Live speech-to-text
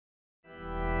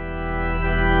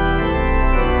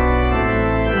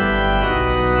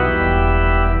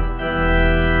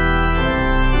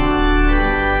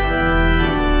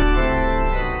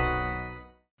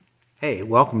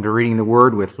Welcome to Reading the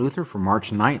Word with Luther for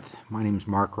March 9th. My name is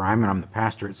Mark Ryman. I'm the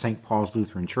pastor at St. Paul's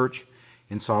Lutheran Church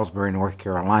in Salisbury, North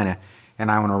Carolina,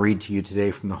 and I want to read to you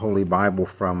today from the Holy Bible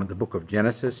from the book of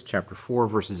Genesis, chapter 4,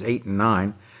 verses 8 and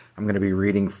 9. I'm going to be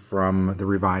reading from the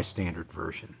Revised Standard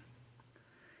Version.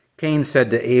 Cain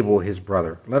said to Abel, his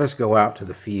brother, "Let us go out to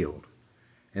the field."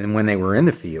 And when they were in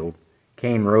the field,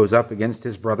 Cain rose up against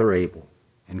his brother Abel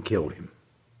and killed him.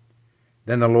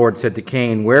 Then the Lord said to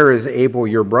Cain, "Where is Abel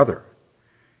your brother?"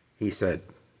 He said,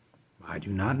 "I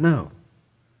do not know.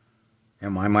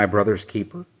 Am I my brother's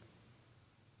keeper?"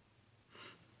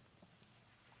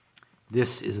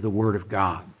 This is the word of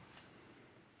God.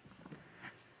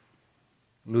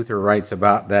 Luther writes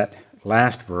about that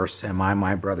last verse, "Am I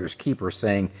my brother's keeper?"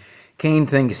 saying, Cain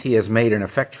thinks he has made an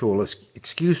effectual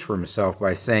excuse for himself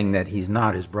by saying that he's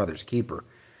not his brother's keeper.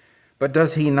 But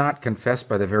does he not confess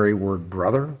by the very word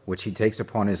brother, which he takes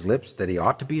upon his lips, that he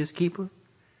ought to be his keeper?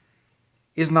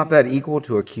 Is not that equal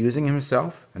to accusing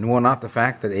himself? And will not the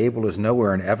fact that Abel is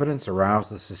nowhere in evidence arouse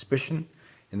the suspicion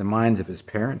in the minds of his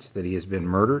parents that he has been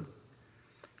murdered?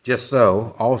 Just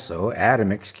so, also,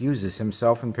 Adam excuses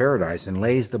himself in paradise and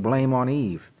lays the blame on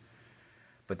Eve.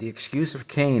 But the excuse of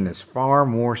Cain is far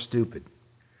more stupid.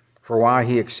 For while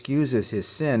he excuses his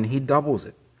sin, he doubles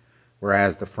it,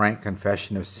 whereas the frank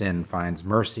confession of sin finds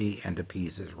mercy and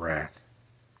appeases wrath.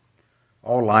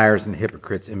 All liars and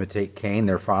hypocrites imitate Cain,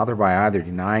 their father, by either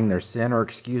denying their sin or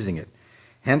excusing it.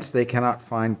 Hence they cannot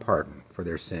find pardon for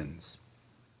their sins.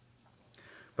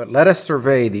 But let us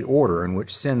survey the order in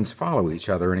which sins follow each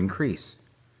other and increase.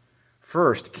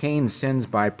 First, Cain sins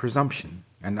by presumption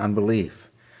and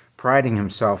unbelief, priding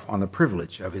himself on the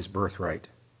privilege of his birthright.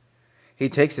 He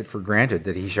takes it for granted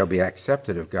that he shall be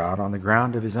accepted of God on the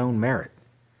ground of his own merit.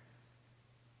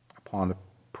 Upon the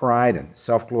pride and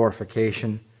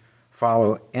self-glorification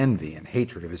follow envy and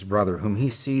hatred of his brother, whom he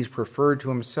sees preferred to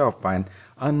himself by an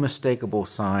unmistakable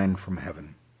sign from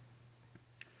heaven.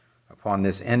 Upon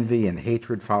this envy and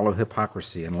hatred follow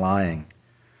hypocrisy and lying.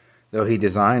 Though he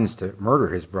designs to murder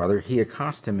his brother, he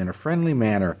accosts him in a friendly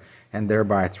manner and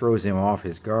thereby throws him off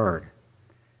his guard.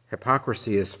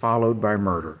 Hypocrisy is followed by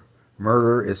murder.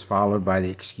 Murder is followed by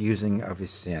the excusing of his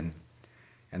sin.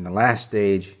 And the last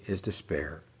stage is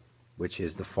despair, which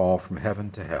is the fall from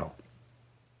heaven to hell.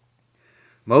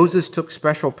 Moses took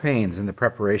special pains in the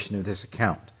preparation of this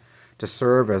account to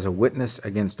serve as a witness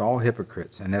against all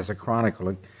hypocrites and as a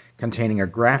chronicle containing a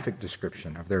graphic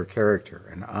description of their character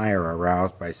and ire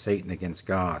aroused by Satan against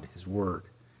God, his word,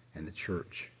 and the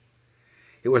church.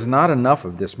 It was not enough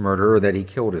of this murderer that he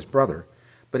killed his brother,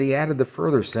 but he added the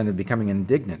further sin of becoming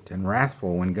indignant and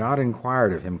wrathful when God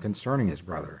inquired of him concerning his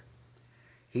brother.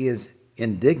 He is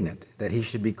indignant that he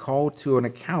should be called to an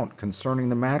account concerning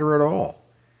the matter at all.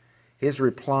 His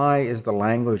reply is the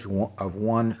language of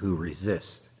one who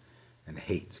resists and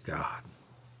hates God.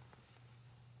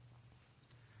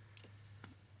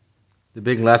 The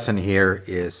big lesson here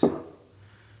is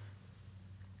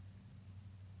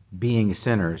being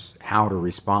sinners, how to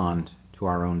respond to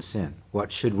our own sin.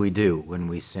 What should we do when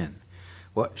we sin?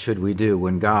 What should we do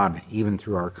when God, even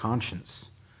through our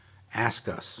conscience, asks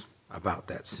us about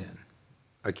that sin,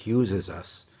 accuses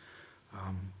us?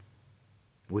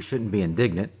 We shouldn't be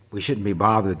indignant. We shouldn't be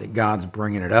bothered that God's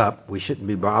bringing it up. We shouldn't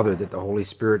be bothered that the Holy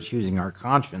Spirit's using our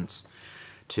conscience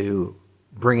to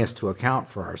bring us to account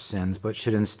for our sins, but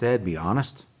should instead be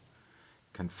honest,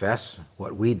 confess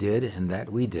what we did and that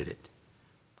we did it,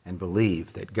 and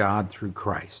believe that God, through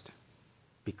Christ,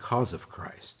 because of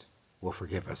Christ, will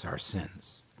forgive us our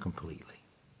sins completely.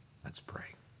 Let's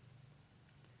pray.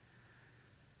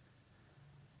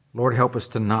 Lord, help us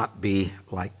to not be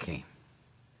like Cain,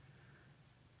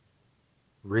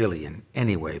 really in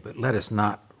any way, but let us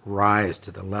not rise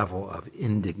to the level of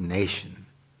indignation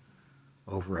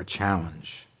over a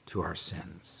challenge to our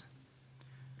sins.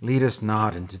 Lead us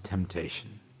not into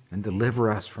temptation, and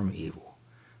deliver us from evil,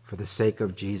 for the sake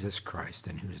of Jesus Christ,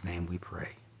 in whose name we pray.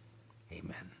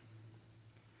 Amen.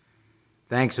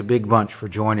 Thanks a big bunch for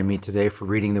joining me today for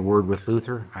Reading the Word with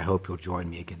Luther. I hope you'll join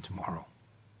me again tomorrow.